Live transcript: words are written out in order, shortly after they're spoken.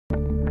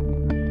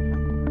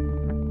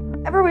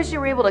Ever wish you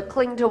were able to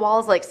cling to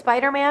walls like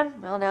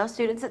Spider-Man? Well, now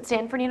students at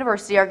Stanford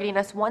University are getting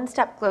us one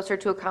step closer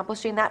to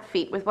accomplishing that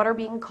feat with what are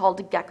being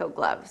called Gecko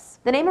Gloves.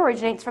 The name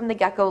originates from the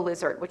gecko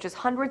lizard, which has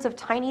hundreds of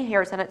tiny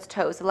hairs on its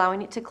toes,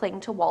 allowing it to cling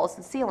to walls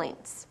and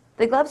ceilings.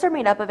 The gloves are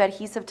made up of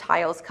adhesive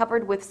tiles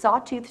covered with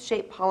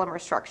sawtooth-shaped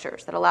polymer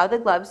structures that allow the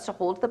gloves to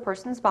hold the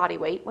person's body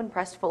weight when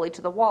pressed fully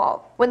to the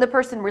wall. When the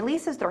person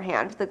releases their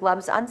hand, the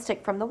gloves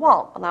unstick from the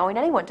wall, allowing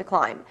anyone to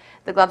climb.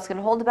 The gloves can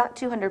hold about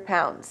 200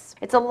 pounds.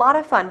 It's a lot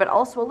of fun, but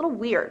also a little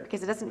weird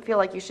because it doesn't feel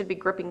like you should be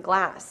gripping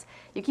glass.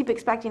 You keep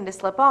expecting to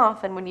slip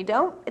off, and when you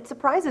don't, it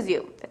surprises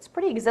you. It's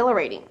pretty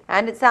exhilarating.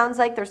 And it sounds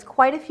like there's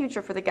quite a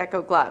future for the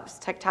Gecko Gloves.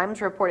 Tech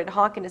Times reported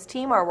Hawk and his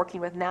team are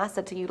working with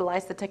NASA to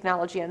utilize the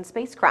technology on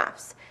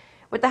spacecrafts.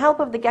 With the help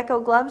of the Gecko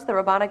Gloves, the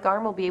robotic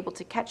arm will be able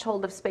to catch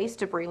hold of space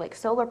debris like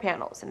solar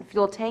panels and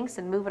fuel tanks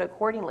and move it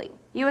accordingly.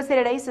 USA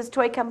Today says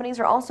toy companies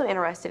are also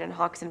interested in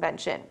Hawk's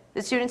invention.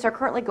 The students are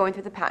currently going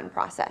through the patent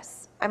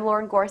process. I'm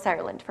Lauren Gorris,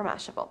 Ireland for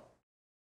Mashable.